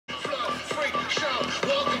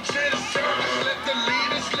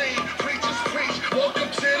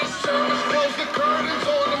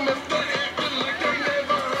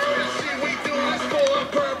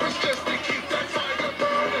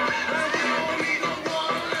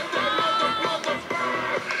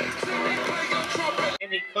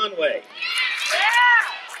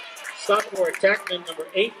Sophomore attackman number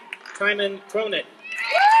 8, Timon Cronin.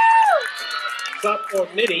 Sophomore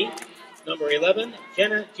midi number 11,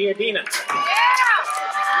 Jenna Giardina.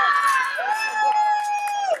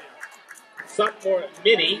 Sophomore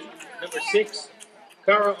midi number 6,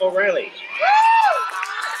 Cara O'Reilly.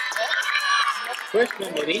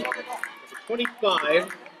 Freshman midi number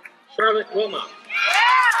 25, Charlotte Wilmot.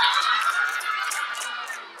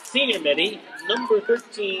 Senior midi number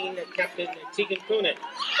 13, Captain Tegan Cronin.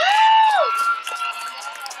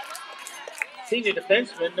 Senior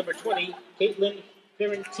defenseman number 20, Caitlin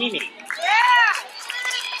Ferrantini.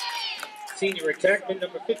 Senior attackman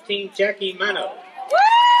number 15, Jackie Mano.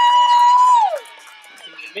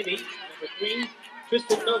 Senior midi number 3,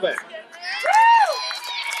 Tristan Novak.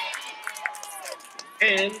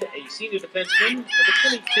 And a senior defenseman number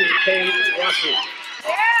 22, Paige Rossi.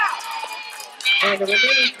 And the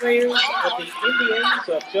remaining players of the Indians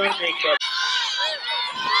of John J. Club.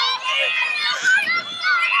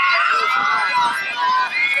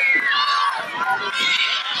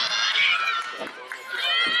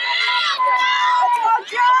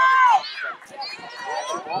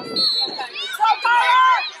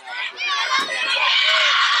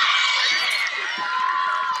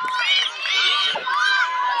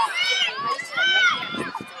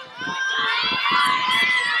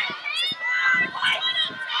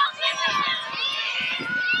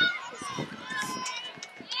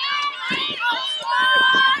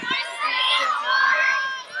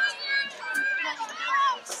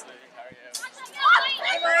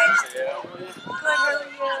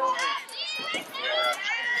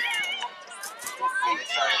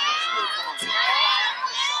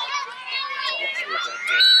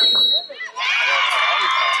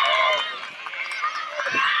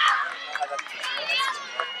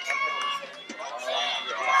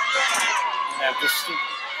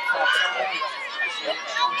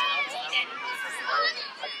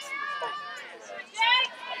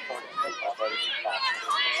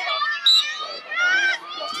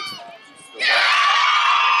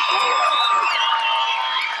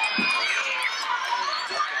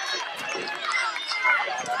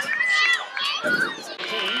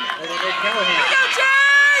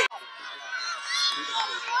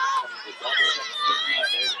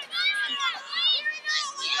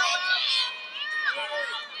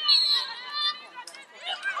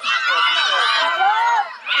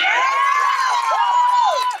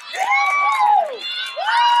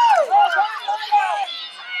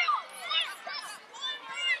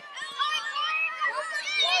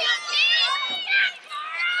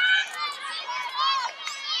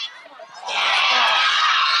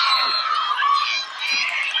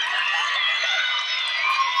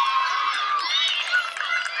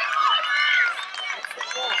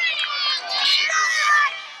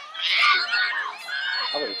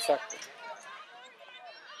 I would have checked it.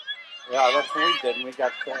 Yeah, that's what we did, and we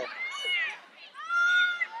got Is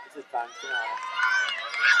it time to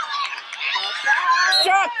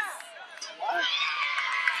shut!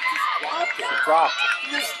 What? You just dropped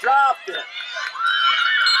it. You just dropped it.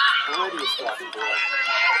 What are you talking about?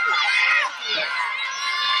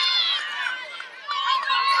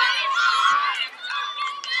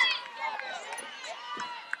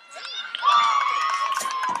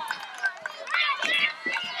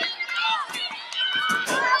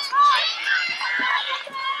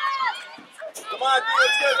 Come on,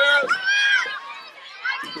 let's go, girls.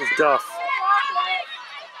 It's Duff.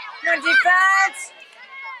 Your defense.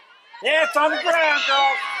 Yeah, it's on the ground,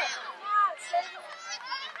 girls.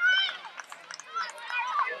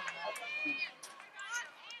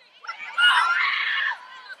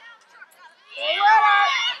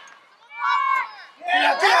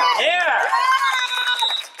 Yeah.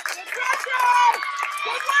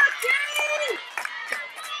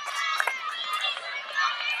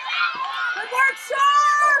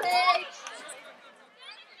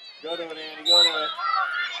 Go to it, Andy. Go to it.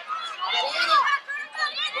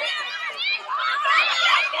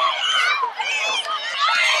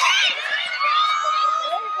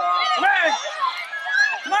 Come on!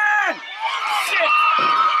 Come on! Shit!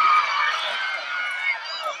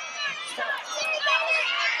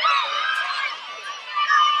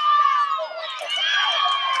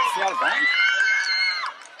 See how it's going?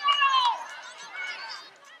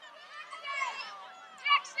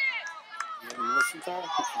 You listen to her?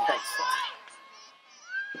 Thanks.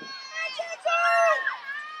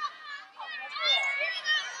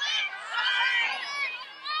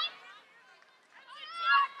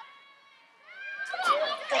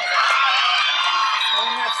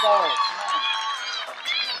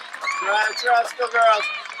 Let's go, girls.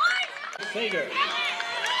 Sager.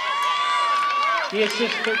 He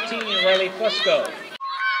assists 13 in Riley Fusco. Let's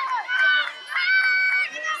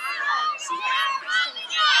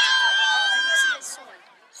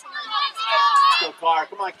go, Car.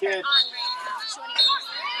 Come on, kid.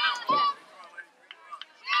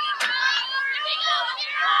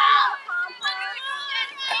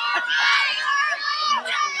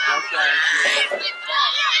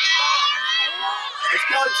 Let's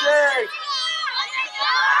go, Jake.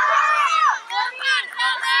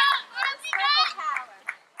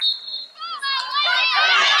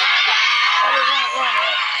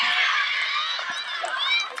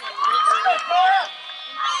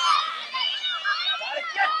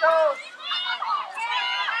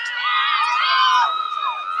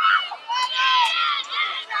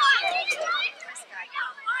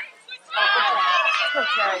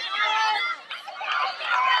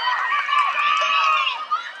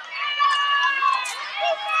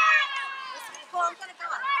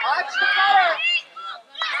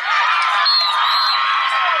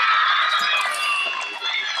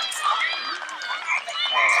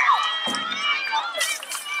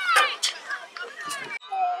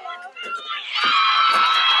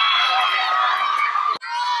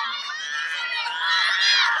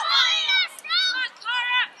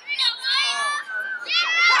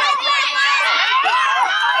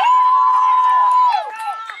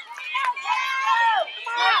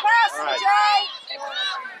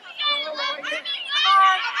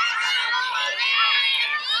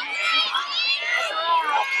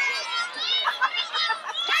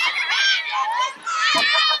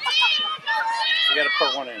 You gotta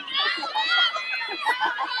put one in.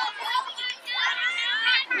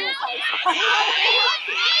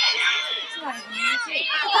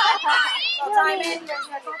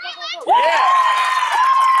 Yeah!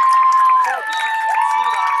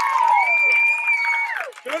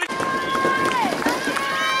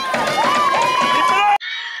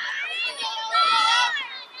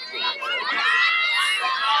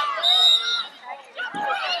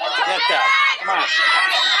 Get that. Come on.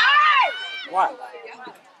 What?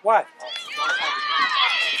 What?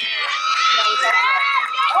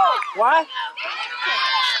 What?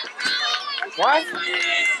 What?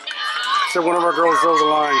 So one of our girls drove the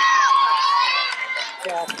line.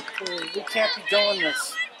 Yeah, we can't be doing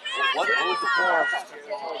this. What was the ball?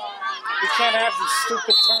 We can't have these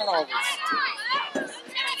stupid turnovers.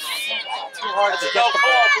 Too hard to get the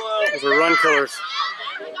ball. Those are run killers.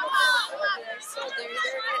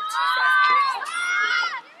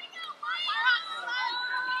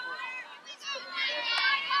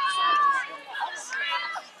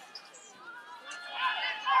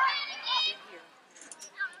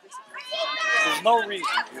 There's no reason to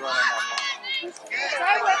be running that long.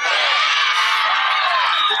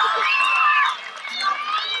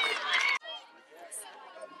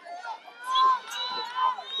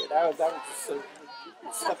 That was just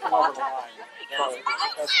stepping over the line.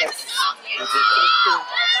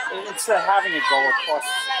 Instead of having it go across,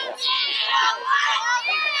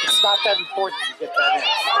 it's not that important to get that in.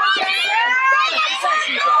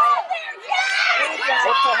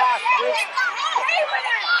 What the heck?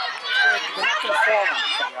 You're not going to fall on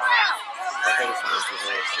anything.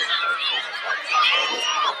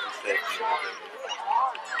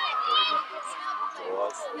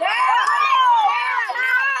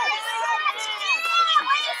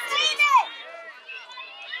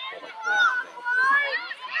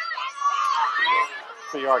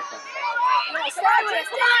 For Yorktown.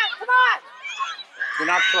 Come on! Do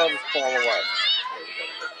not throw this ball away.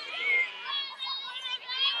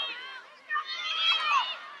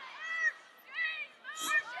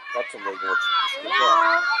 That's a little bit.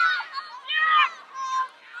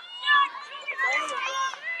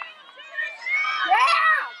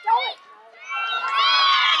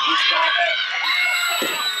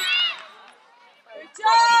 Good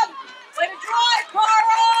job! Way to drive, Cara!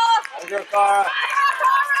 There you go, Cara.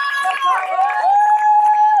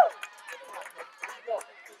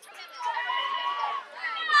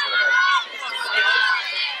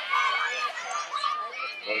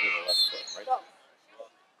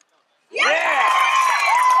 Yeah!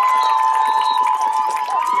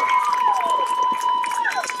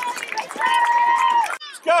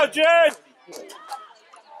 Let's go, Jen!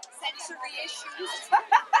 Sensory issues.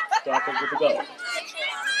 Stopping with the go.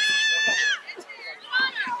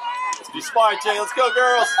 Be smart, Jay. Let's go,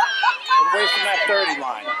 girls. Get away from that 30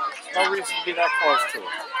 line. No reason to be that close to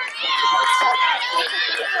it.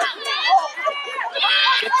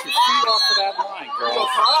 Get your feet off of that line, girl.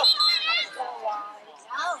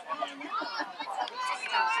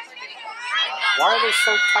 Why are they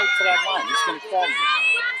so tight to that line? He's going to call me.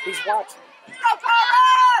 He's watching. Go, Cara!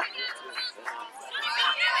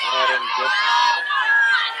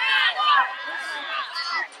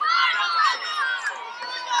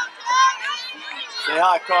 Say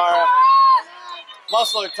hi, Cara.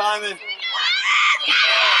 Muscle timing.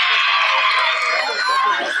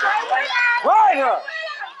 Rider! Come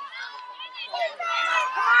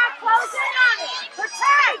on, close in on it.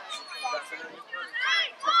 Protect.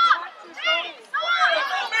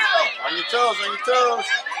 On your toes, on your toes.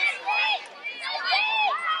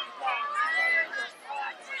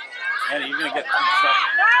 Eddie, you're gonna get No!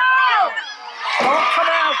 Don't come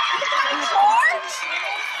out! George?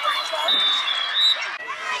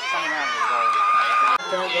 Coming out of the goal.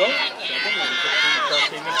 Yorktown goal. Second and 15,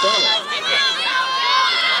 Chelsea McDonald.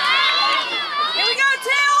 Here we go,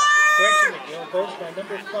 Taylor! Correction, McGill goes by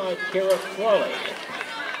number 5, Kara Crawley.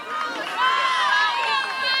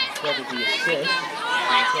 Instead of the assist,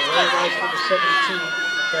 Crawley rise number 17,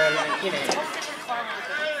 Caroline Kinahan.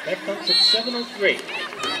 That comes at 7:03.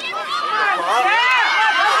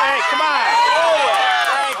 Hey, come on!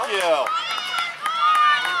 Thank you.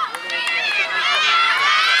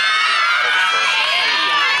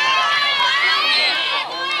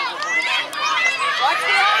 Watch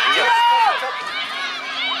the arm!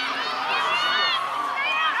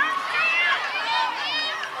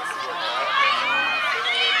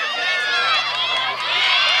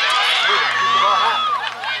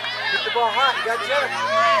 Keep the ball hot. You got Jenna.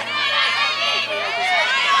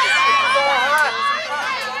 Keep the ball hot.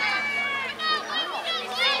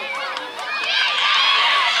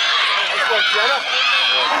 Nice one, Jenna.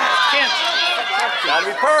 Gotta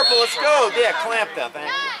be purple. Let's go. Yeah, clamp that. Thank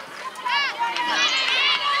you.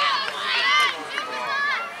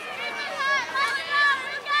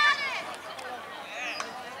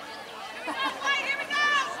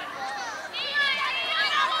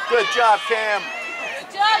 Good job, Cam.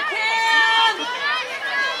 Good job, Kim!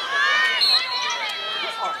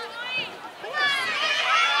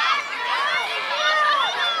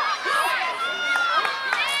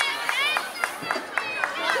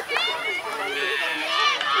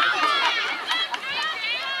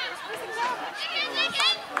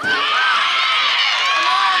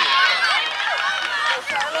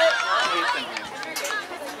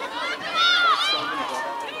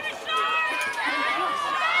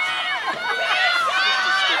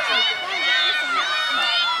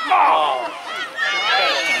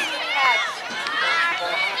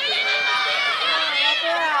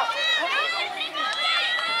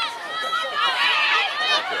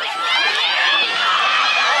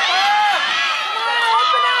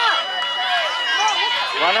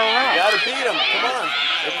 Run around. You gotta beat them. Come on.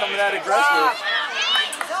 They're coming out aggressive.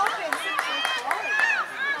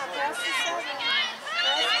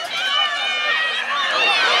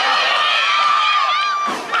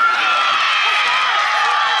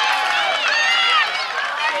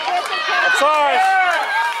 That's ours.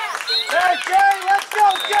 Hey, Jay, let's go,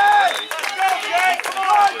 Jay! Let's go, Jay! Come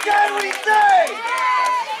on, Jay, what do you say?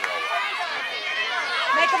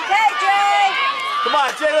 Make them pay, Jay! Come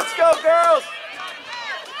on, Jay, let's go, girls!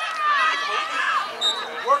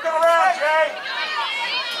 Working around, Jay!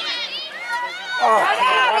 Oh,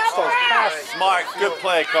 watch those passes. Smart, good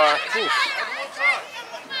play, Carr.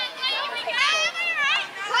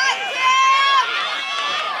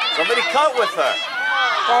 Somebody cut with her.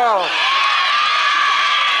 Oh.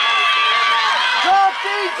 Jump, D,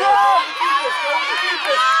 jump!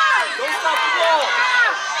 Don't stop the ball.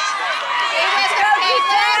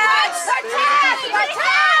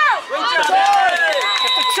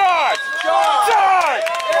 Get the charge. Charge.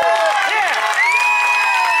 Yeah.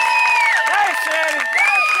 Nice, Eddie.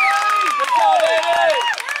 Good job, Eddie.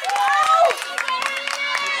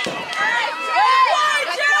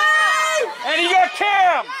 Eddie, you got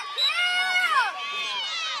Cam.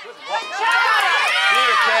 Beat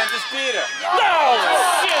her, Cam, just beat her. No.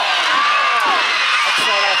 Shit. That's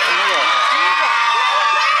not off the middle.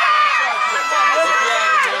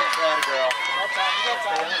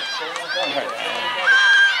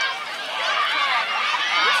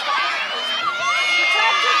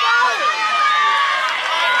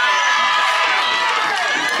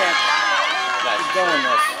 Keep going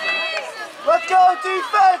this. Let's go,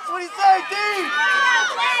 defense! What do you say, D?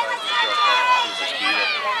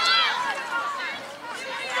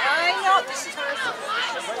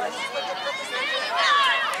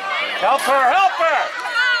 Help her, help her!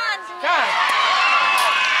 Come on.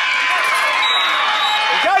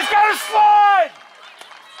 You guys gotta slide!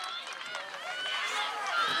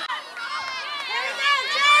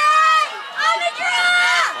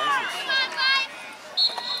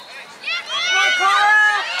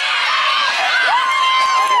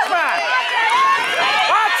 Come on!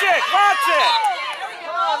 Watch it! Watch it!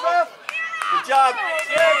 Come on, ref! job.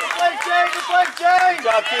 Jay, good play, Jay. Good play, Jay. Good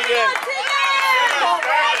job, Keegan.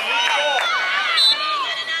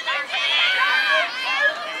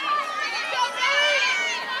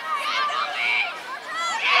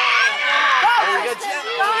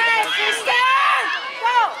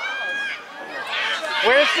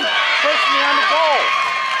 Where's the person on the goal?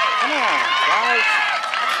 Come on, guys.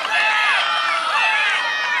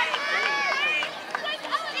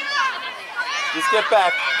 Just get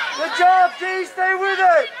back. Good job, D. Stay with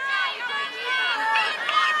it.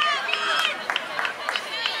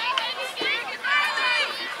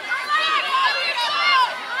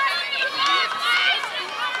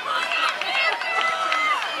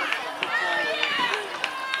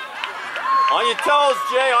 On your toes,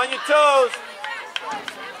 Jay. On your toes.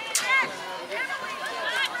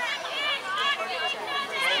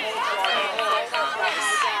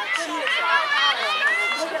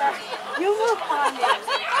 You move on me.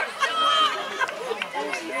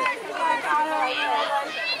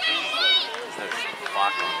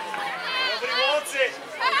 Nobody wants it.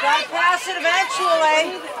 Gotta pass it eventually.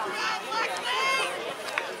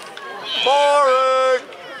 Boring.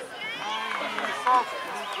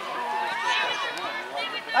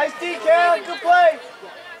 Nice D, Cal. Good play.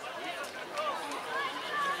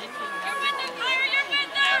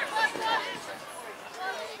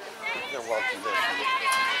 They're well conditioned.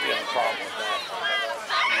 We have a problem with that.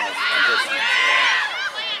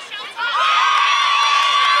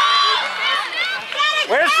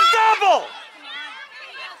 Where's the double?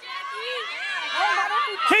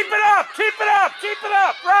 Keep it up! Keep it up! Keep it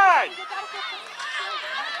up! Right!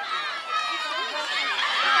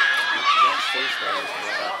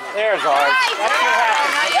 There's ours. That's what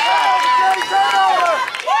happens.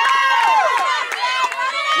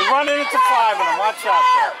 You're running into 5 of them. Watch out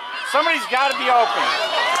there. Somebody's got to be open.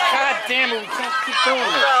 God damn it, we can't keep doing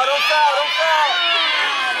this. Don't foul.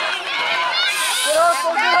 Good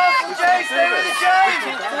hustle, Jay. Stay with it, Jay. We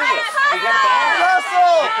can't do this. We got to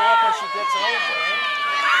Hustle. pick her up when she gets over.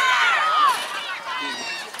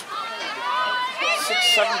 6,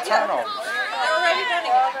 7 turnovers. Already done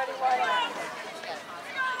it.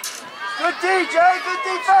 Good D, Jay. Good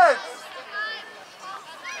defense.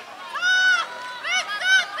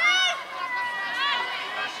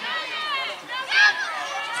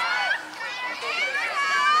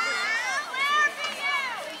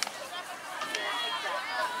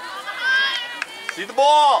 See the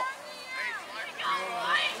ball.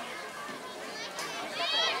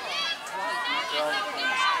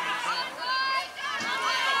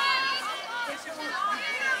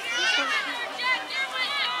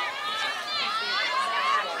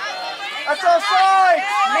 That's offside.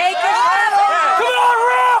 Make it happen. Come on,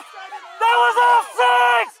 Riff! That was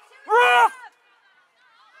offside! Riff!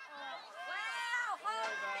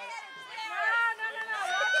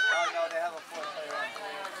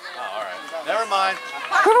 Oh, all right. Never mind.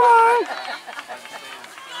 Come on!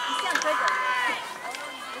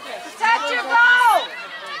 Protect your goal.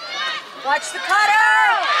 Watch the cutter.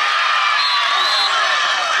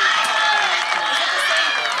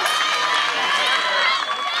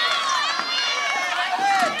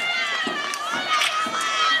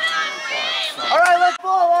 All right, let's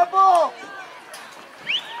ball. Our ball.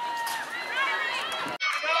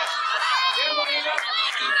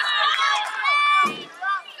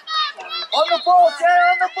 On the ball, Jay.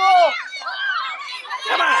 On the ball.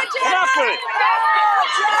 Come on! Come on for it!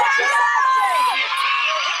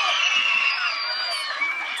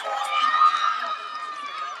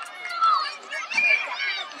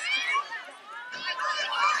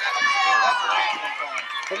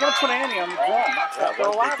 They're going to put Annie on the drum. That's what they're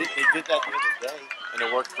allowed. They did that the other day, and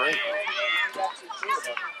it worked great.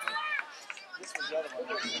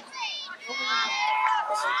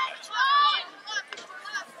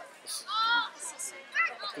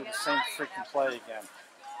 Do the same freaking play again.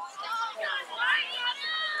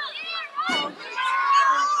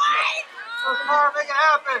 Make it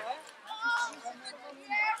happen.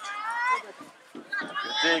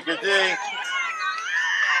 Good D.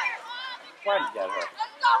 Why did you get her?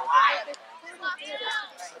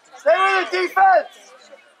 Stay with the defense.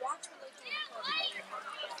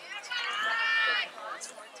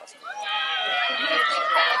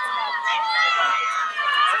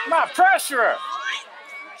 Come on, pressure her!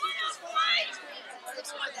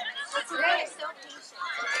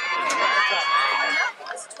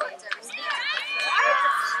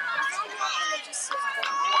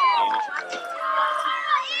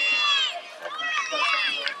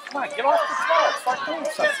 Come on, get off the floor. Start doing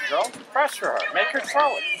something, girl. Pressure her. Make her throw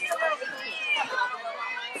it.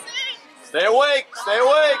 Stay awake. Stay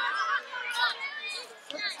awake.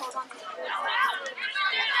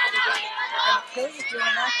 Who's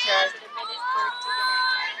doing that, Jared?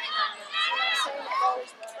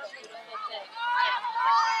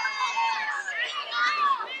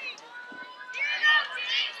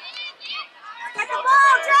 Take the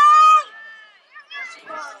ball, John!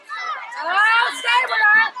 Oh, stay with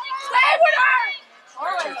her! Stay with her! All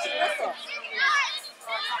right, whistle.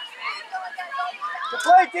 To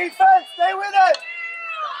play defense, stay with it!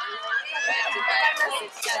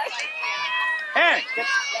 Hey,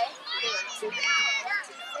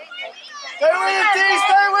 Stay with it, D!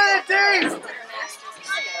 Stay with it, D!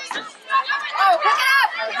 Oh, pick it up!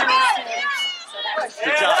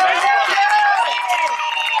 Good job, man.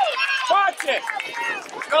 watch it.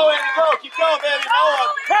 Go, Andy, go. Keep going, baby. No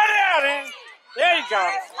one. Cut it out, Andy. There you go.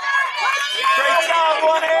 Great job,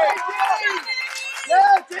 1-8.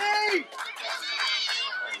 Yeah, D!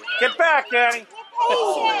 Get back, Andy. Oh,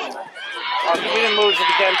 we didn't lose it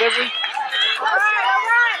again, did we? All right, all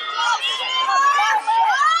right.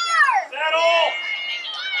 Settle!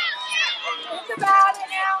 Think about it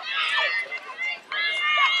now.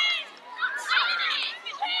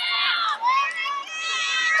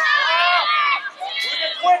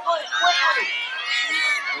 Quickly!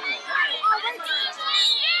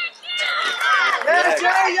 Yeah,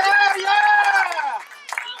 Jay! Yeah!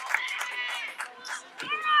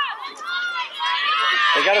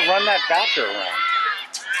 They got to run that backer around.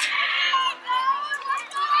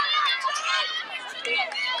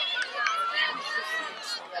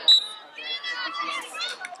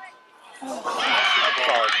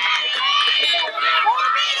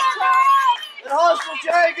 Good hustle,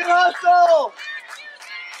 Jay! Good hustle!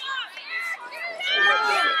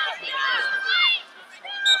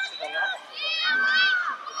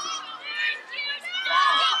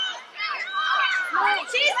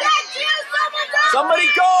 Somebody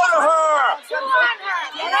go to her! Get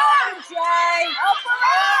on, Jay. Help her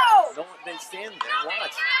out. Don't then stand there.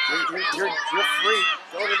 Watch. You're free.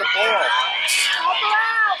 Go to the ball. Help her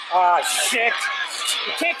out. Ah, shit.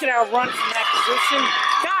 You can't get out run from that position.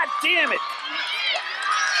 God damn it.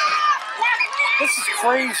 This is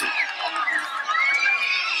crazy.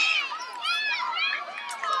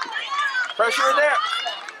 Pressure in there.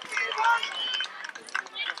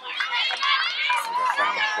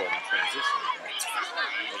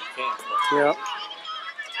 Yeah.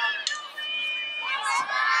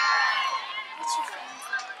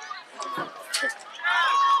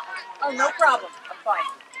 Oh, no problem. I'm fine.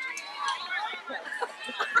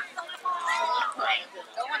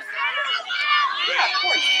 Yeah, of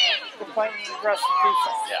course. We're playing the aggressive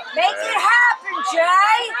defense. Yeah. Make it happen,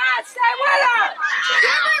 Jay. Stay with her.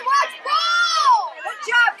 Jimmy, watch ball. Good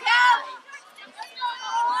job, Cal.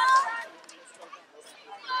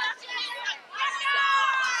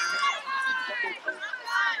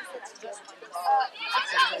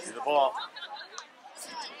 See the ball.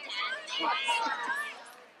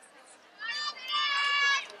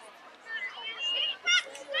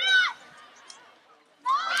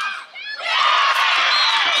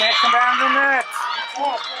 Can't come down the net.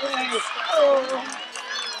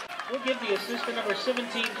 We'll give the assist to number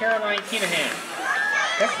 17, Caroline Keenahan.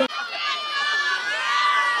 That's the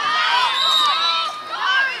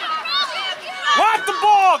Want the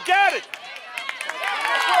ball. Get it.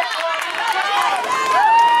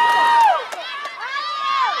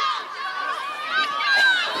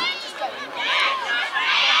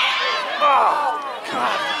 Oh,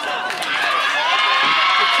 God.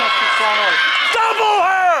 Double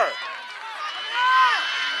her!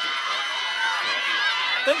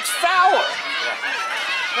 That's foul.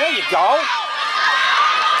 There you go.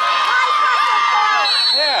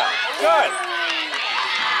 Yeah, good.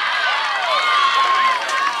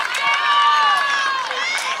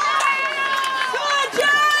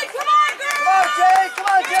 Come on, Jay!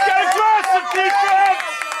 Get aggressive, defense!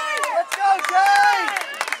 Let's go, Jay!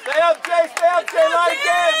 Stay up, Jay!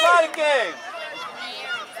 Light of game!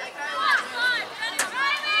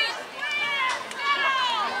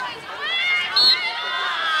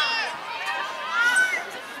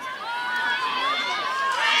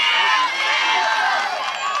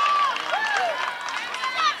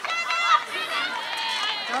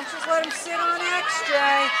 Don't just let him sit on X,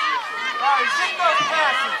 Jay. Alright, zip those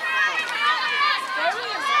passes!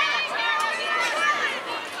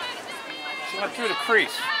 She went through the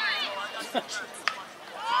crease.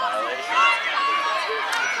 Violation.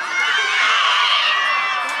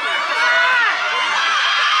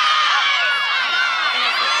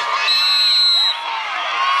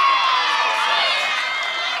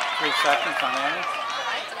 Three seconds on Annie.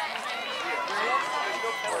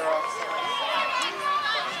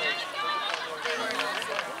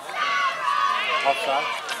 Offside.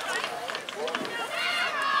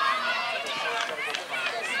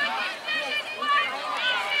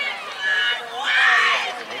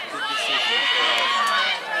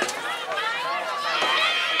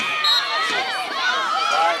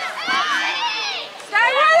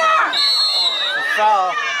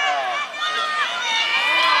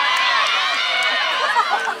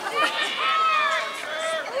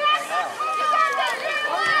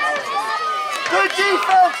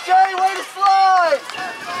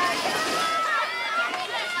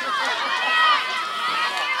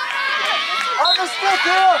 stick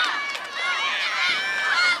here.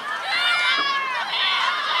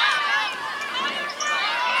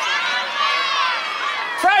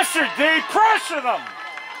 Pressure, D! Pressure them!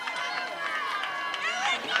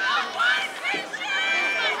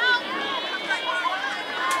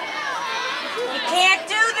 You can't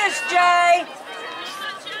do this, Jay.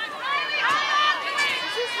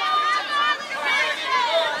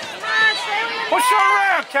 Push her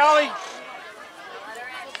around, Kelly!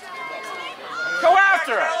 Go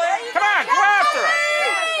after her! Come on, go after her!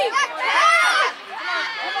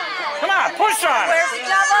 Come on, push on her!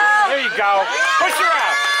 There you go. Push her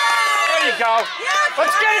out. There you go.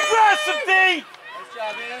 Let's get aggressive, D! Nice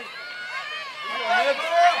job, man.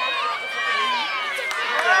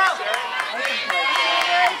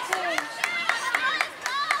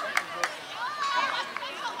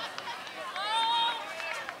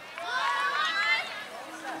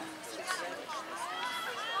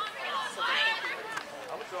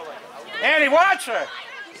 Andy, watch her!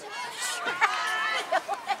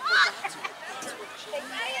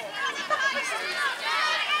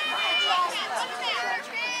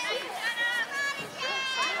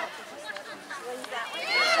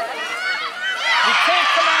 You can't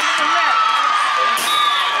come out of the net!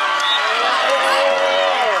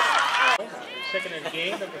 Second in the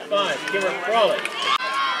game, number 5, Kira Crawley.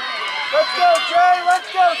 Let's go, Jay! Let's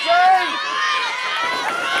go, Jay!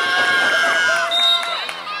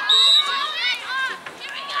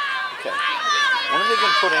 Okay. When are they going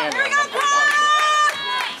to put Andy on number 1?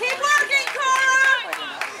 Keep working, Cora!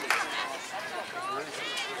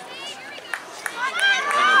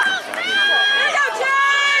 Here you go,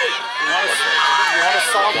 Jay! You want to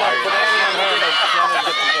solve one? Put Andy on her and then get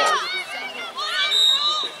the ball.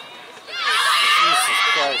 Jesus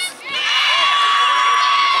Christ.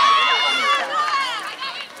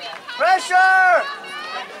 Pressure!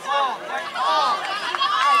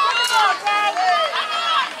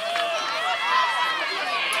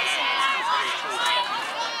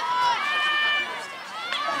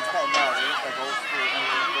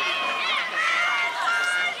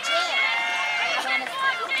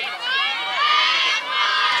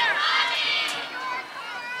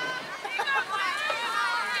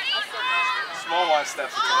 Small one step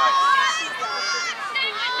for tonight.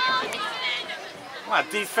 Come on,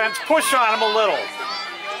 defense, push on him a little.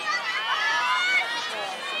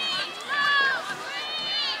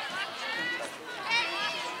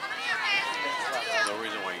 No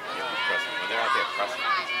reason why you can't be pressing. When they're out there pressing,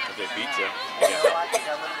 if they beat you, you get help.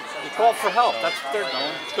 You call for help. That's what they're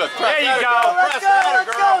doing. It's good. There you go. Let's go,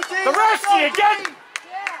 let's go, D! The rest of you, get...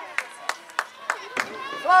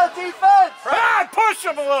 Slow defense! Come on, push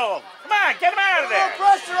him a little. Come on, get him out of No there.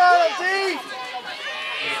 pressure on him, D!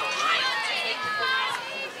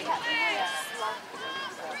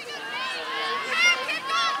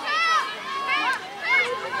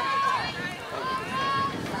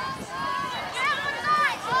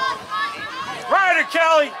 Ryder,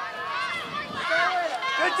 Kelly.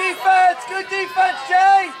 Good defense,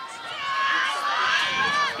 Jay!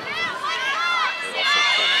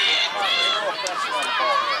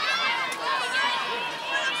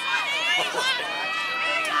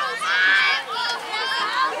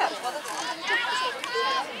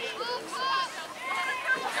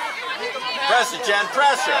 Press it, Jen.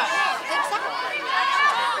 Press her.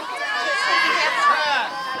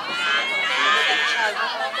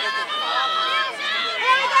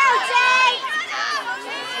 Here you go, Jay!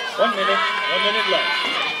 1 minute left.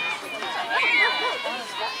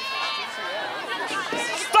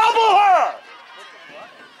 Double her.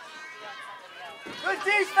 Good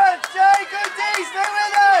defense, Jay! Good D! Stay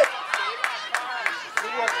with it!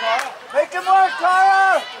 Make him work,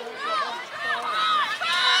 Cara!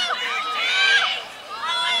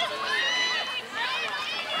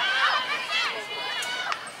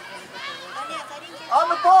 On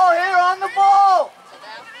the ball here, on the ball!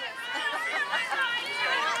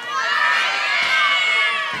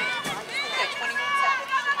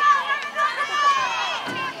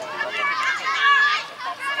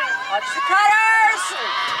 Watch the cutters!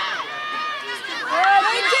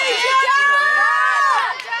 Good DJ!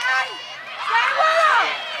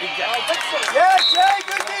 Yeah, Jay!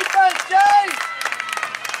 Good defense, Jay!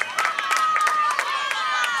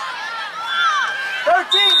 13,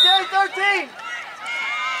 Jay! 13!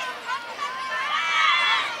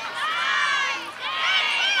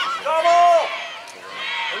 Double!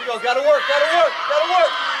 There we go. Gotta work.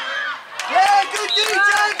 Yeah, good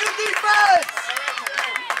DJ, good defense!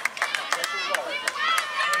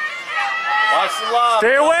 Watch the lob.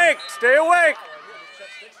 Stay awake. Stay awake.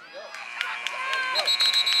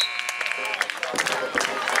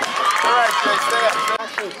 right, Jay, stay up.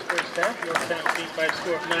 Also, the first half, Yorktown beat by a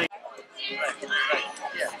score of 9.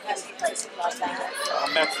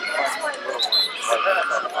 I'm actually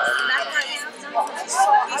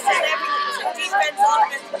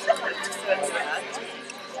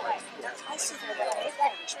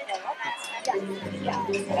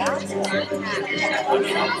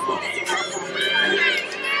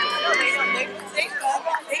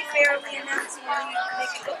They barely announce when you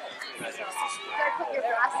make it go.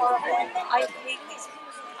 I hate these.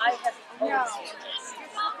 I have no. I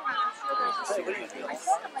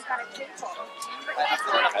told him I got a table.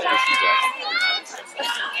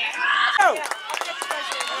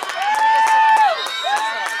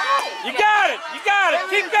 You got it! You got it!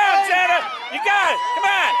 Keep going, Santa! You got it! Come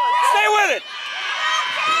on! Stay with it!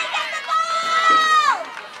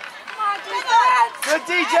 Good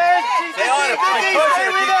DJ! Stay on it!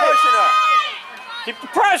 Keep pushing her! Keep the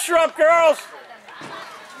pressure up, girls!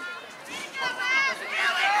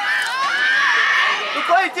 We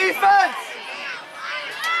play defense!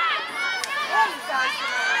 Let's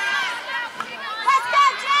go,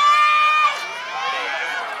 Jay!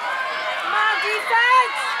 Come on,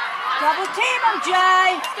 defense! Double team him,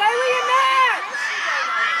 Jay! Stay where you're at!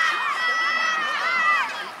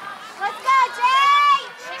 Let's go, Jay!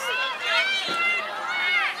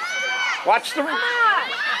 Watch the... Come on!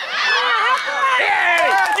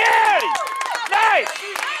 Yeah! Yeah! Nice!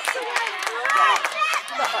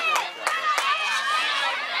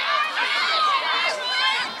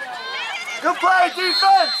 Good play,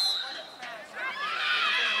 defense!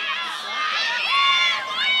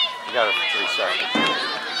 You got her for 3 seconds.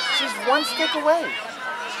 She's one stick away.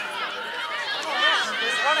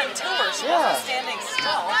 She's running to her. She wasn't standing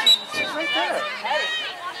still. She's right there. Hey.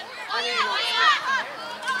 I mean,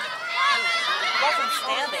 wasn't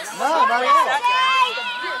standing. No, not at all.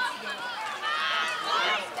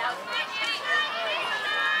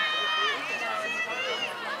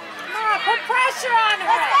 Come on, put pressure on her!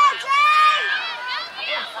 Let's go, Jay!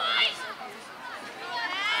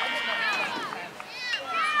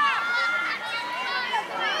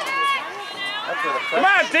 Come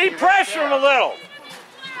on, deep pressure him a little.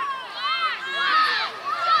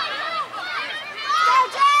 Go,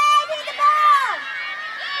 Jay! Need the ball!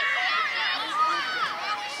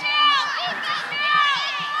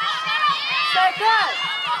 Stay good!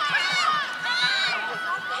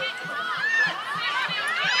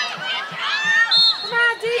 Come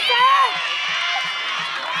on, defense!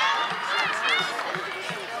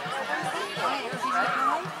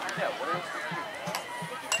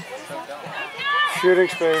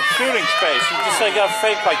 Shooting space. Shooting space. You just say, got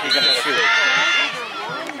fake like you're going to shoot.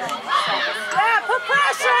 Yeah, put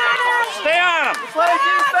pressure on him! Stay on him. Play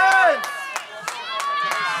defense!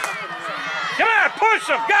 Come on, push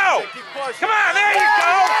him. Go. Come on, there you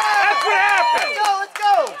go. That's what happened. Let's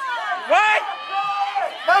go! What?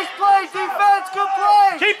 Nice play, defense! Good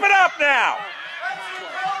play! Keep it up now.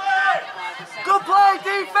 Good play,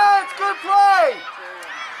 defense! Good play!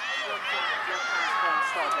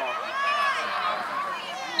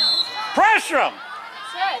 Pressure him.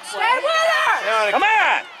 Stay with her! Come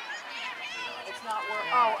on. It's not work.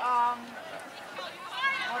 Oh,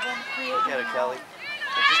 well then create. Get it, Kelly.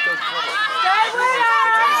 Just go cover. Stay with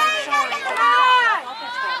her! Come on!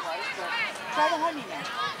 Try the honey now.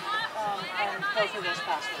 And go through those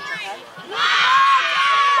passwords, okay?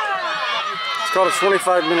 It's called a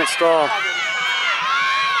 25-minute stall.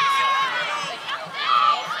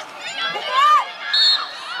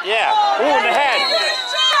 Yeah. Ooh, in the head.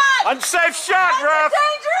 Unsafe shot, ref.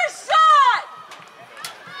 Dangerous shot!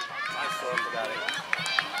 Nice throw, got it.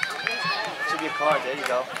 Should be a card, there you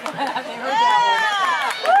go. They heard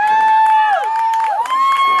that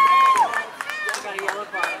one. You got a yellow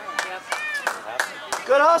card. Yep.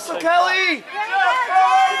 Good hustle, Kelly!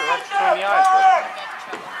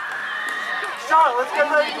 Charlotte, let's get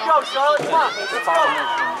ready to go. Charlotte, come on. Let's go.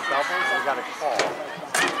 Doubles, you got to call.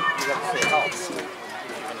 You got to say help.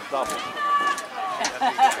 You're going to double.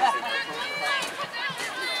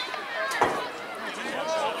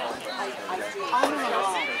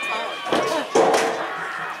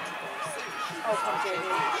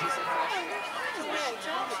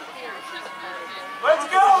 Let's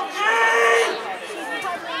go, G!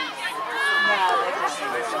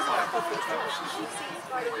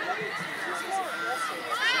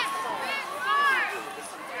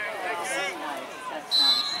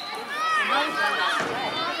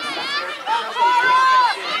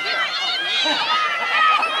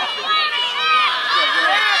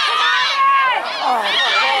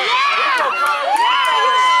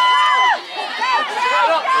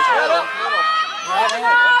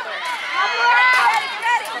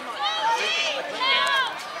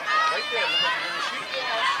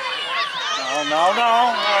 No,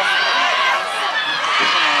 no.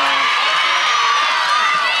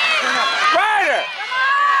 Ryder!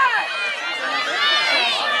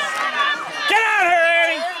 Get out here,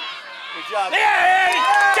 Eddie! Good job. Yeah, Eddie!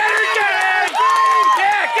 Get her, Eddie!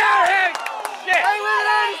 Yeah, get her, Eddie! Yeah. Stay with it,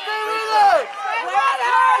 Eddie! Stay with it! Well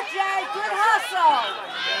done, Jay. Good hustle.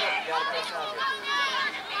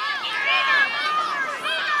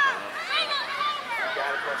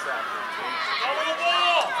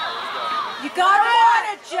 You got to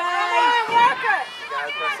want it, Jay. Work it.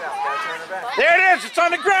 There it is. It's on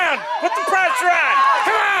the ground. Put the pressure on.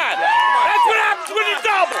 Come on. That's what happens when you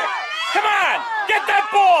double. Come on. Get that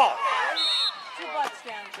ball. 2 butts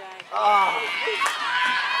down, Jay.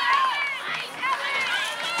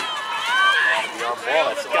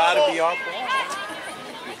 That's gotta be our ball.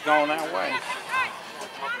 He's going that way.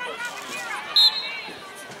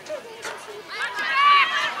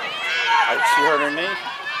 She hurt her knee.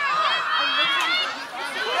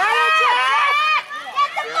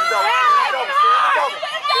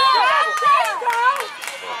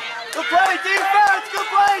 Good play, defense! Good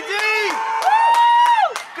play, D!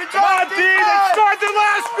 Good job, Come on, D! Let's start the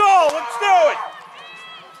last goal! Let's do it!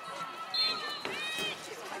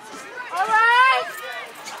 All right.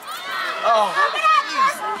 Oh.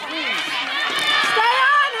 Stay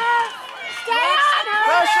on her. Stay on her.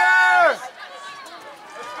 Pressure!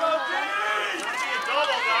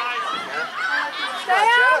 Stay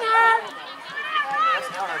on her.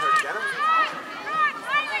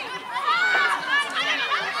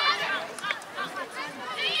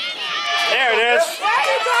 There it is. There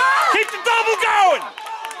you go. Keep the double going.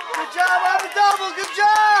 Good job on the double, good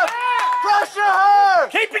job! Pressure her!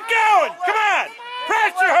 Keep it going. Come on.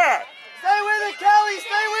 Pressure her. Stay with it, Kelly,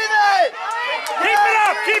 stay with it! Keep it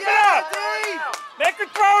up. Keep it up. Make her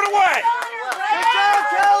throw it away. Good job,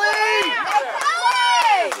 Kelly!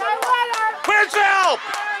 Where's the help?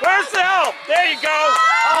 Where's the help? There you go.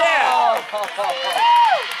 Yeah.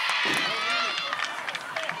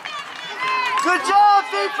 Good job,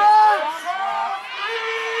 defense!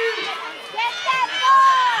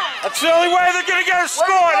 That's the only way they're going to get a score.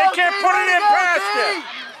 They can't put it in past it.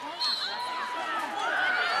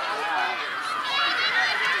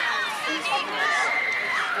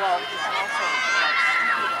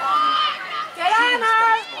 Get on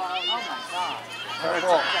her.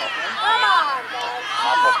 Come on, guys.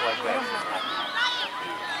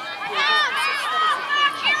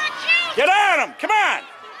 Get on him. Come on.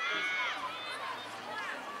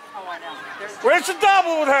 Where's the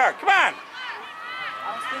double with her? Come on.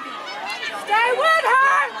 Stay with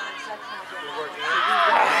her.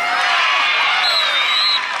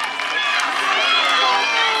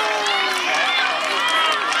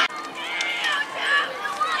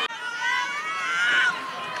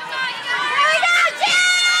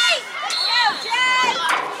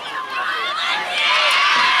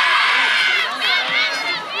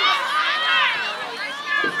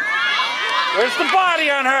 Where's the body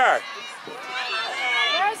on her?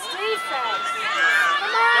 Where's defense?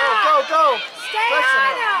 Come on. Go! Stay on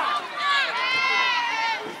her.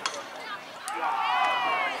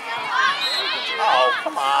 Oh,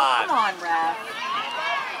 come on. Come on, Raph.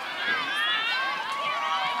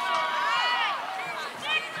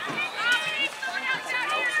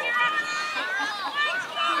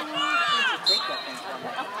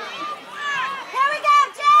 Here we go,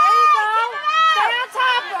 Jay. There you go. Stay on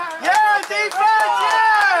top of her. Yeah, defense,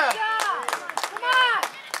 yeah! Come on.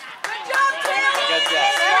 Good job, Tim. Good job.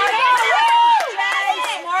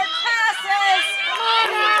 Smart passes. Come on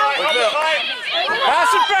now.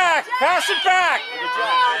 Pass it back. Pass it back. Good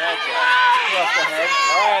job. Cross the head.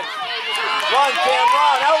 All right. Run, Cam,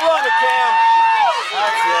 run. Outrun it, Cam.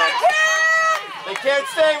 That's it. They can't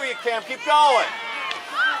stay with you, Cam. Keep going.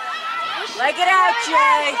 Leg it out,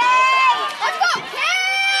 Jay. Let's go,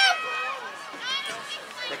 Cam.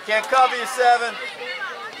 They can't cover you, 7.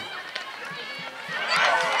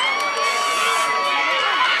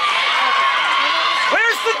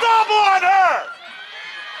 Where's the double on her?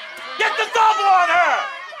 Get the double on her.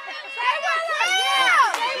 Stay with her,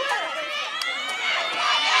 yeah.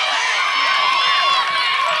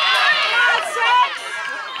 Come on, 6.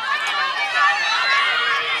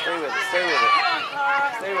 Stay with it, stay with it.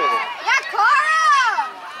 Stay with it. Yeah, Cora.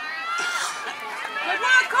 Good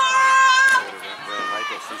one, Cora. Right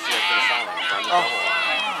there. See, she has to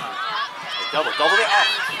the double. Double it up.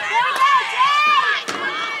 Here we go, Jay.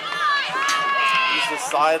 Use the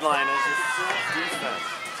sideline as his defense.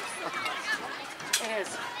 It is.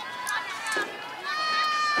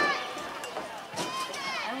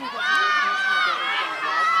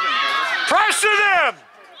 Pressure them.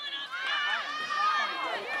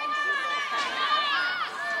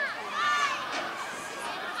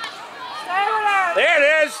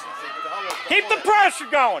 the pressure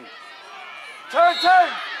going. Turn, turn.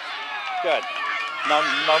 Good. No,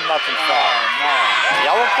 nothing foul. No.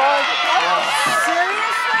 Yellow card?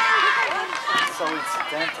 Seriously? So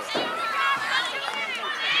incidental.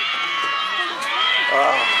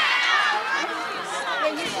 Yeah,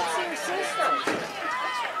 you should see your sister.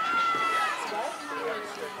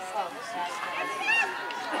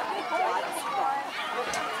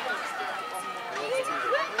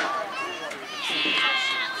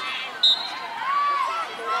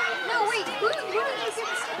 No, wait, who did you get?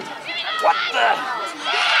 What the?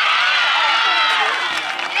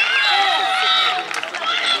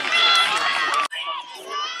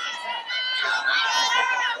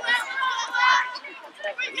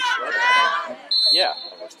 Yeah. Yeah.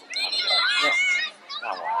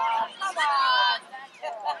 That one.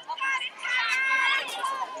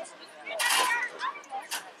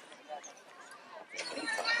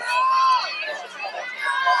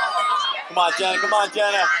 Come on, Jenna. Come on,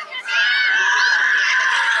 Jenna.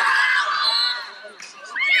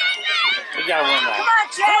 We gotta win that. Come on,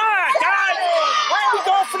 Jen. Come on, guys! Why are we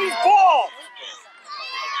going for these balls?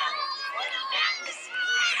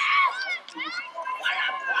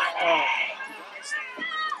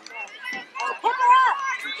 Pick her up.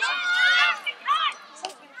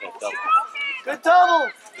 Good double.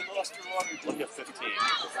 Look at 15.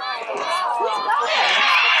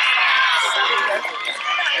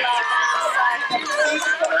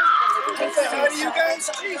 How do you guys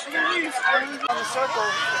on the circle?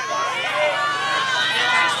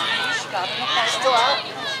 Still out?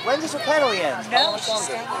 When does her penalty end? No, she's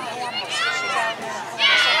staying on the one. She's out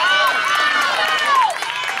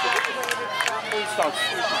Please don't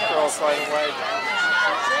shoot the girls right away.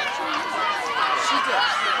 She did.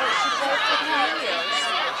 She played for 3 years.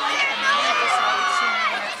 And then she decided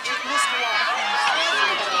she missed a lot of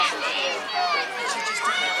things. She just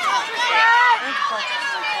didn't have time. I think part of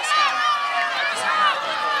the test out.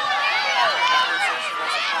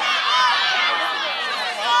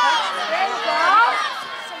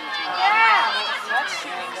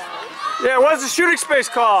 Yeah, what's the shooting space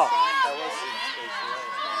call?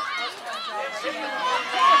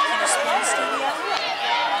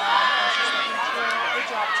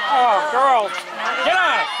 Oh, girls. Get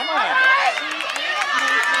on. Come on.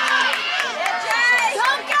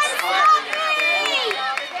 Don't get sloppy!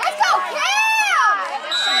 It's okay!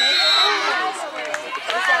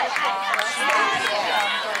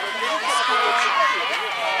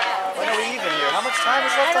 When are we even here? How much time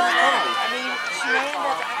is left on the penalty? I mean, she may end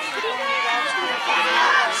up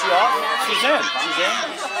Is she off? She's in. She's in?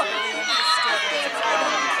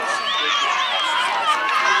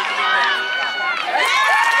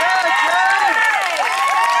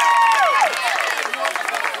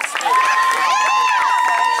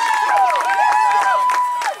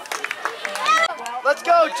 Let's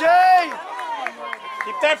go, Jay!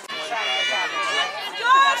 Keep that.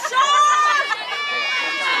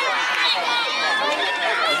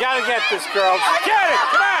 You gotta get this, girls. Get it.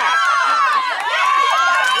 Come on.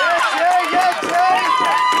 Yeah, Jay! Yeah, Jay!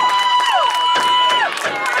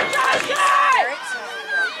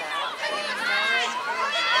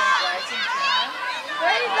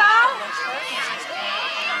 There you go!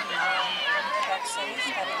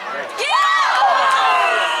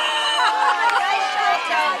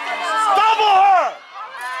 Double her.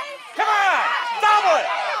 Come on. Double it.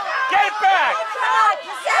 Get it back.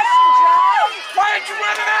 Possession, Joe! Why didn't you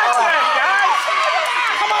run an accident, guys?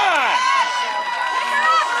 Come on.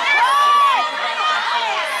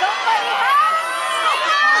 Somebody help!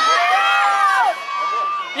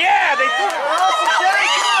 Yeah, they threw it.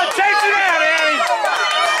 Chase it out, Annie.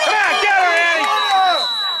 Come on, get her, Annie.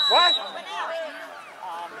 What?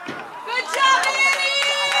 Good job,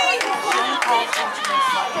 Annie!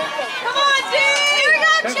 Come on, dude! Here we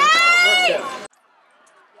go, Jay!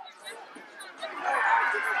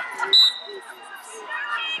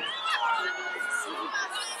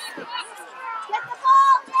 Get the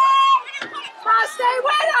ball, Jay! Come on, stay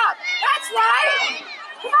with him! That's right!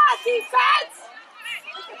 Come on, defense!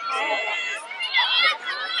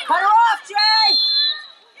 Cut her off, Jay!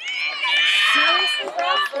 Seriously,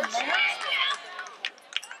 bro?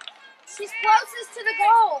 She's closest to the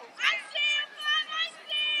goal.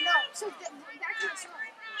 No, so that's not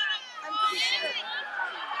sorry. I'm pretty sure.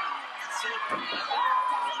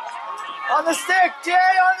 On the stick, Jay!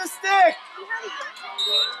 On the stick! We had a Yorktown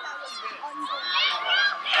game that was unbelievable.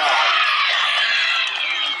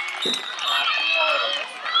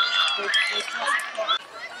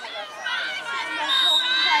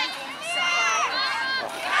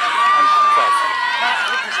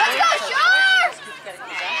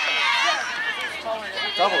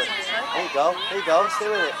 Double it. Hey, go. There you go. Stay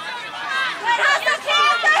with it.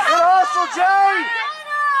 Good hustle, Jay!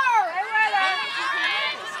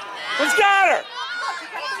 Who's got her?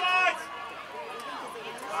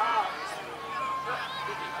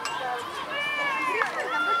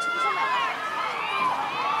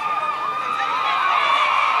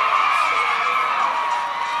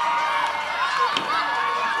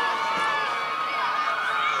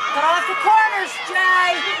 Cut off the corners,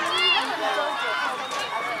 Jay.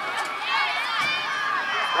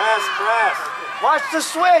 Press, press. Watch the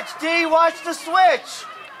switch, D. Watch the switch.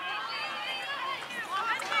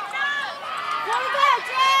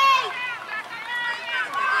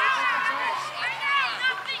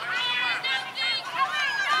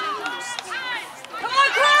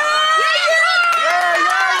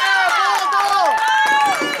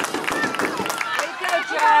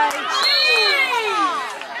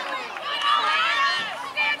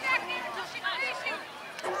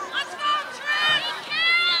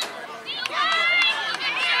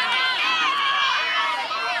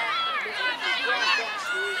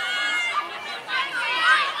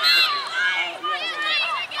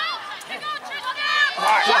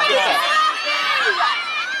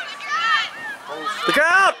 Look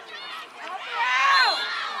out!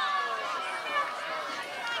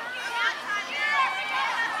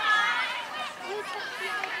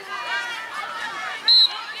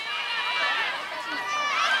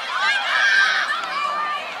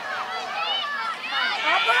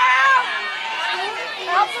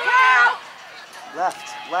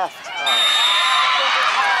 Left.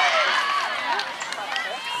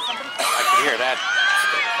 I can hear that.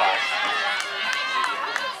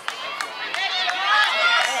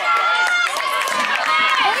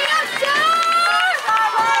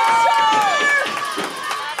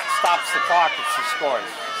 Stops the clock if she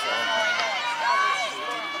scores. So.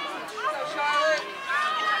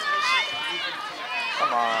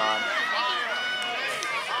 Come on.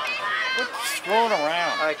 Quit screwing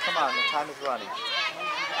around. All right, come on. The time is running.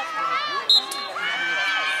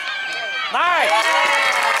 Nice!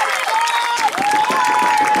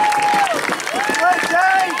 Good,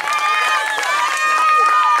 Jay!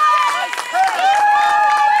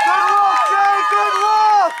 Good walk, Jay! Good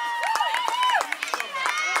walk!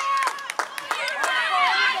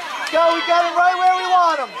 Go, we got him right where we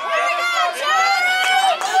want him.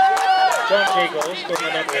 John J. goals for the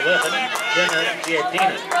number 11, Jenna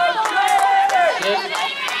Giardina.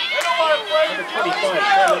 Number 25,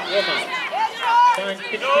 Charlotte Wilmot. Time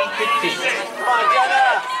 15-15. Come on, Jenna!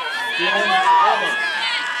 Gina Wilmot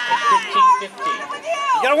at 15-15.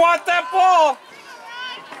 You gotta want that ball!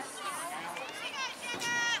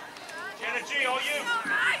 Jenna G, all you!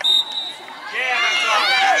 Yeah, that's all.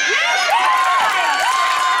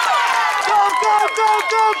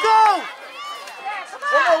 Go!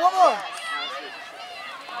 One more.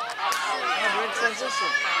 We're in transition.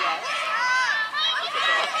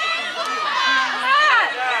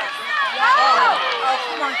 Oh,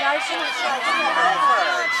 come on, guys.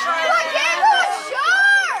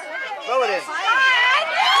 Throw it in.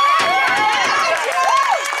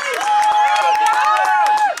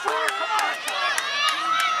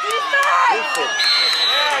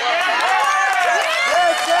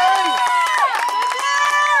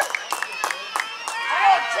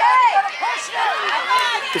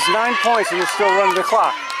 It's 9 points and you're still running the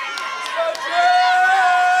clock.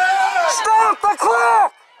 Stop the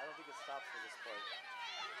clock! I don't think it stops for this play.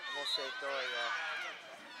 I'm going to say throw a...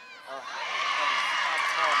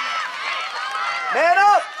 Man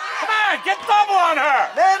up! Come on, get double on her!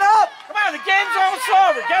 Man up! Come on, the game's almost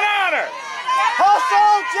over. Get on her!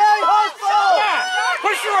 Hustle, Jay! Hustle! Come on,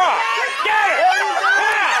 push her off. Get her!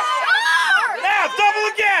 Come on! Now, double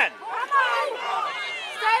again!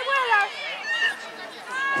 Stay with her.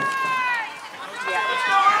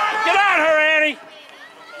 Get on her, Annie!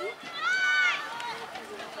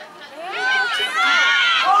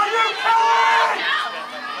 Oh, you're coming!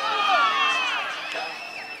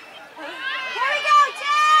 Here we go,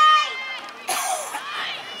 Jay!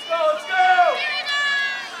 Let's go!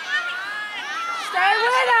 Stay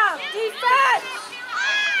with him! Defense!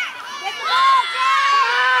 Get the ball, Jay! Come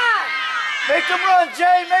on! Make him run,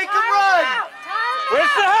 Jay! Make him run!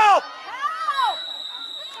 Where's the help?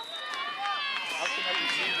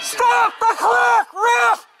 Stop the clock,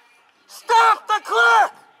 ref! Stop the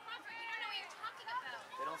clock!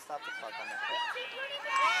 They don't stop the clock on that play.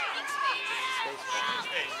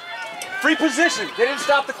 Free position. They didn't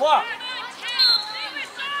stop the clock.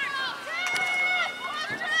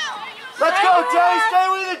 Let's go, Jay! Stay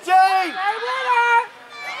with it, Jay! Stay with her!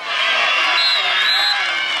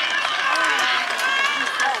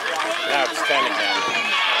 Now it's 10 again.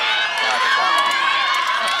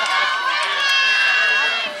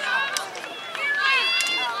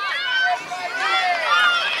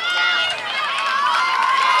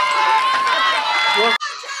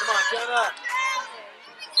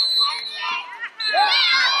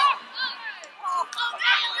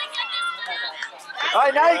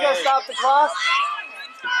 stop the clock?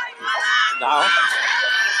 No.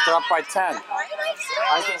 They're up by 10.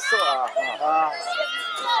 I can still.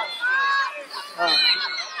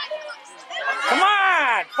 Come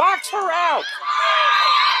on! Box her out!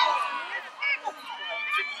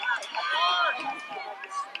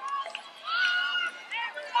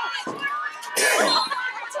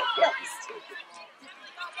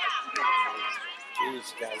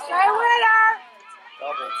 Jeez, guys. Stay with her.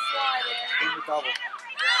 Double. Leave the double.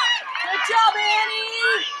 Good job,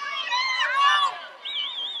 Annie.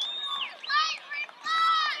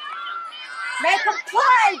 Make him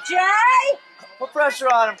play, Jay. Put pressure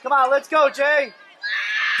on him. Come on, let's go, Jay.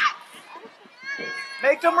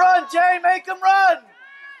 Make him run, Jay. Make him run.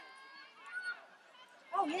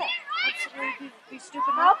 Oh, yeah. Absolutely. Be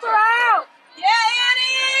stupid. Help her out. Yeah,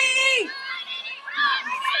 Annie.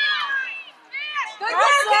 Good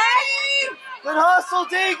work, Annie. Good hustle,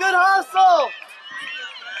 D. Good hustle.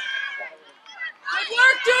 Good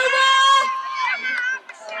work, Duval.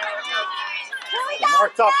 Here we Get go.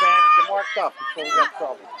 marked up, Annie. Get marked up before we get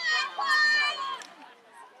trouble.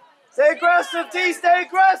 Stay aggressive, D. Stay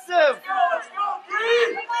aggressive.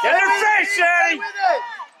 Get in her face, Stay Annie! with it.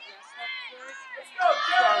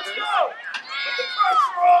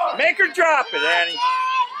 Make her drop it, Annie.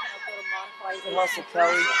 Good hustle,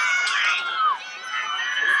 Kelly.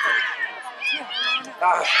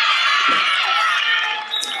 Ah.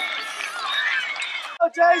 Oh,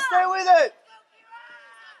 Jay, stay with it.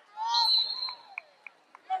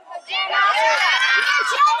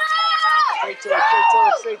 Straight to it, straight to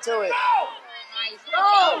it, straight to it.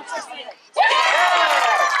 Go.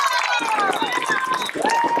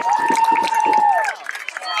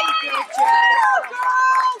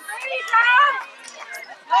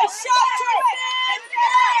 Nice shot, Tristan.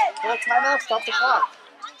 Call timeout, stop the clock.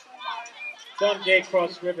 John J.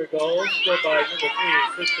 Cross River goals, scored by number 3,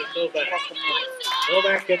 Tristan Novak.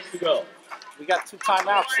 Novak gets to go. We got 2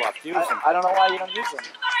 timeouts left. Use them. I don't know why you don't use them.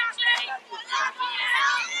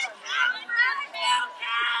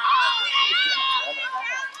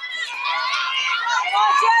 Come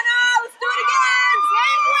on, Jenna. Let's do it again.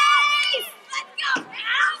 Let's go.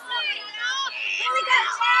 Here we go,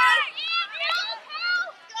 Chad.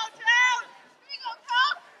 Go, Chad.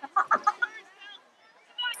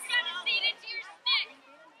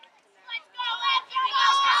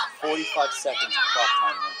 45 seconds of clock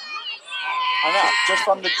time. I know, just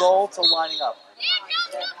from the goal to lining up.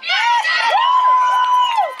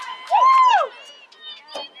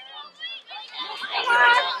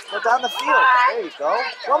 Go down the field. There you go.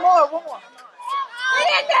 One more, one more. Get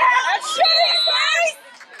in there. That's shooting, guys.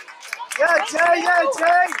 Yeah, Jay, yeah,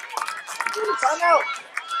 Jay. Time out.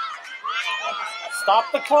 Stop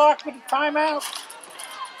the clock with the timeout.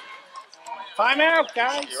 Timeout,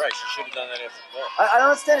 guys. You're right. She should have done that after the goal. I don't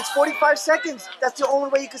understand. It's 45 seconds. That's the only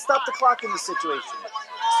way you can stop the clock in this situation.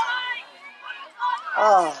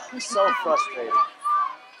 Oh, I'm so frustrated.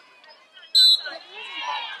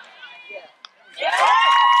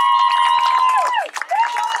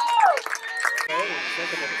 Okay,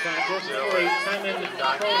 second of the contest, for a time in the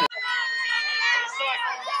corner.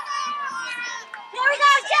 Here we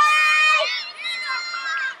go, Jay.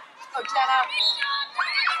 Go, Jenna.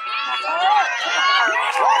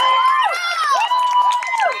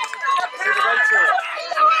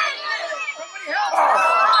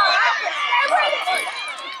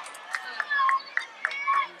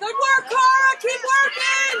 Good work, Cora. Keep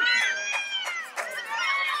working.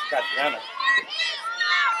 God damn it.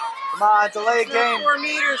 Come on, delay a game. 4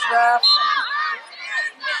 meters, ref.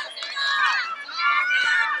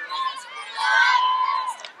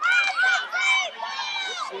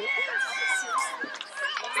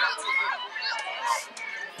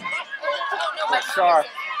 Sharp.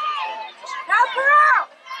 Help her out.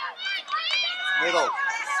 Middle.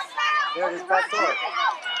 There it is, back door.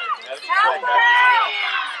 Help her out.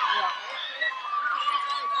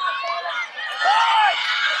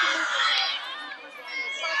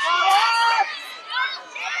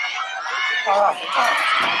 Come on,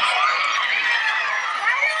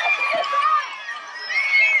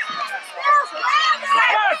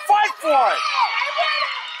 fight for it.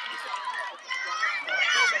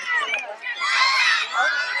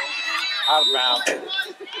 Out of bounds.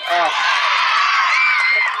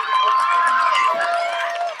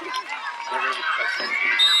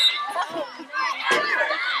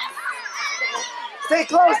 Stay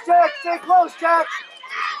close, Jack. Stay close, Jack.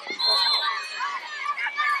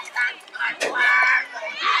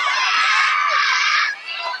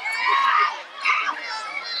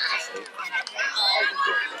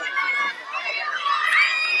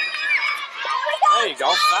 There you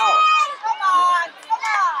go. Foul. Come on, come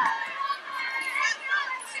on.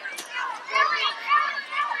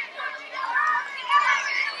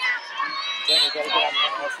 What?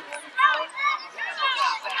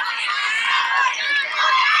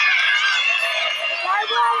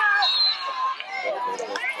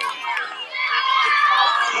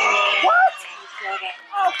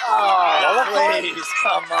 Oh, please,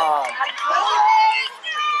 come on.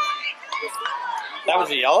 That was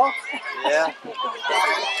a yellow? Yeah.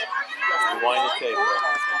 Rewind the tape.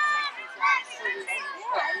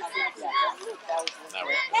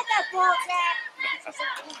 Get that ball back.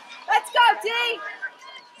 Let's go, D.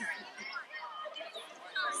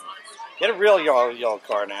 Get a real yellow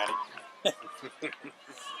card, Natty.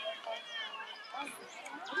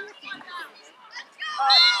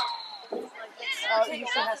 It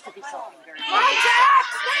usually has to be something very Come on, Jack.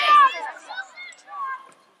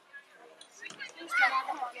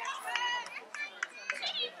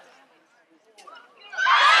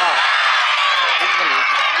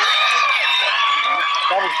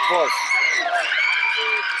 That was close.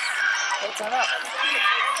 What's that up?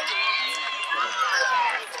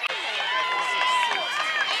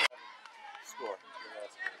 Score.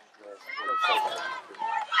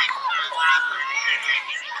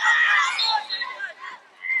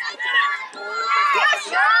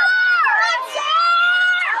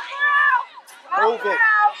 Move it.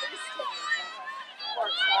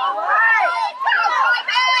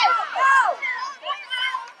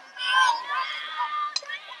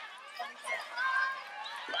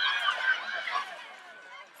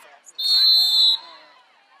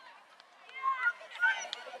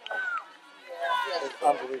 It's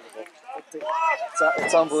unbelievable.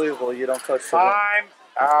 It's unbelievable you don't coach the win. Time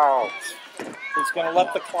out. He's going to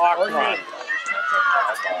let the clock run.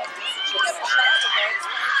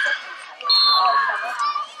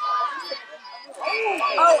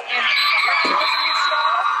 Oh, and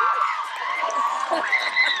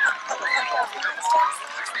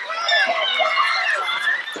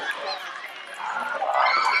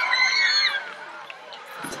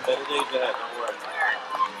Better days ahead. Don't worry.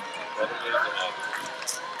 Better days ahead.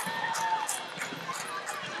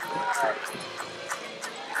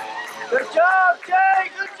 Good job, Jay!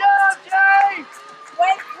 Good job, Jay!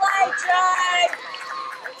 great play, Jay.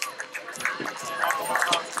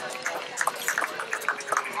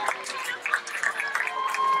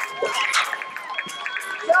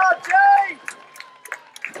 Good job, Jay!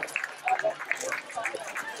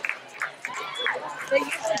 They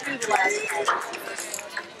usually do the last one.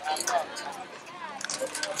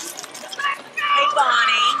 Hey,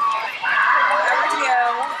 Bonnie. How are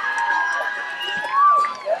you?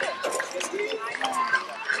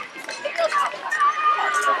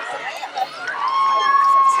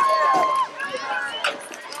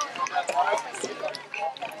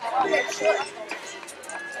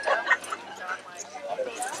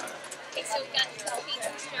 Okay, so we've got 12 feet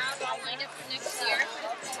and straws all lined up for next year.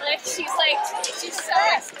 And she's like, she's so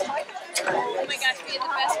excited. Oh my gosh, we had the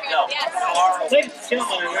best round. Yes. Ladies and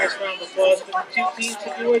gentlemen, a nice round of applause for the two teams to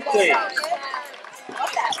do it, please.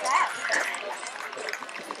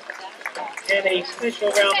 And a special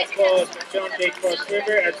round of applause for John J. Cross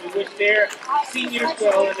River as we wish their seniors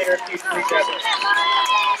well in their future endeavors.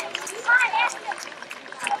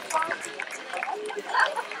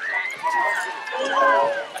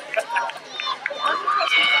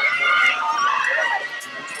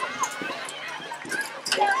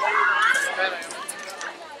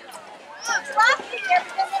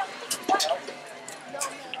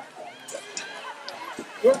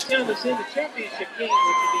 Yorktown is in the championship game,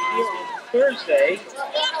 which will be here on Thursday,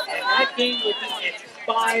 and that game will be at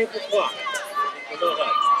 5 o'clock.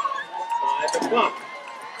 5 o'clock.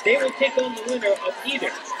 They will take on the winner of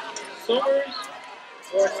either Somers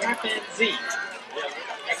or Tappan Z.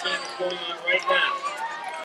 That game is going on right now.